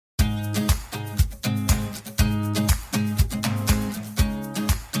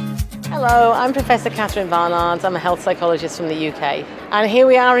Hello, I'm Professor Katharine Barnard. I'm a health psychologist from the UK. And here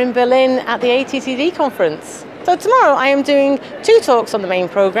we are in Berlin at the ATTD conference. So tomorrow I am doing two talks on the main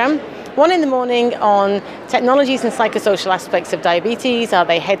programme. One in the morning on technologies and psychosocial aspects of diabetes. Are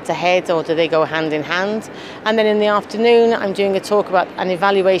they head-to-head or do they go hand-in-hand? And then in the afternoon I'm doing a talk about an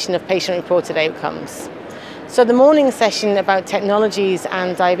evaluation of patient-reported outcomes. So the morning session about technologies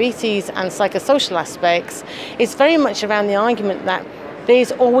and diabetes and psychosocial aspects is very much around the argument that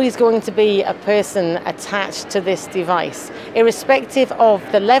there's always going to be a person attached to this device, irrespective of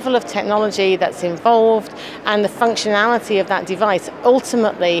the level of technology that's involved and the functionality of that device.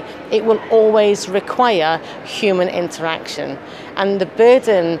 Ultimately, it will always require human interaction. And the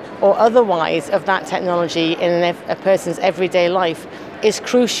burden or otherwise of that technology in a person's everyday life is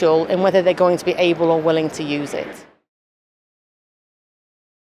crucial in whether they're going to be able or willing to use it.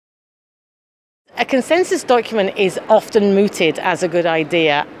 A consensus document is often mooted as a good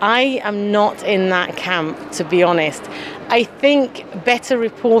idea. I am not in that camp, to be honest. I think better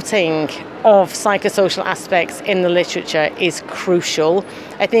reporting of psychosocial aspects in the literature is crucial.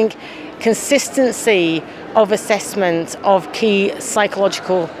 I think consistency of assessment of key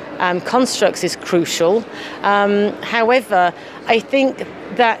psychological constructs is crucial. However, I think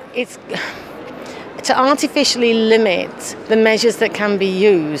that to artificially limit the measures that can be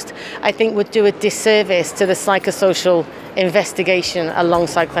used, I think would do a disservice to the psychosocial investigation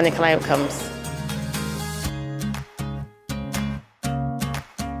alongside clinical outcomes.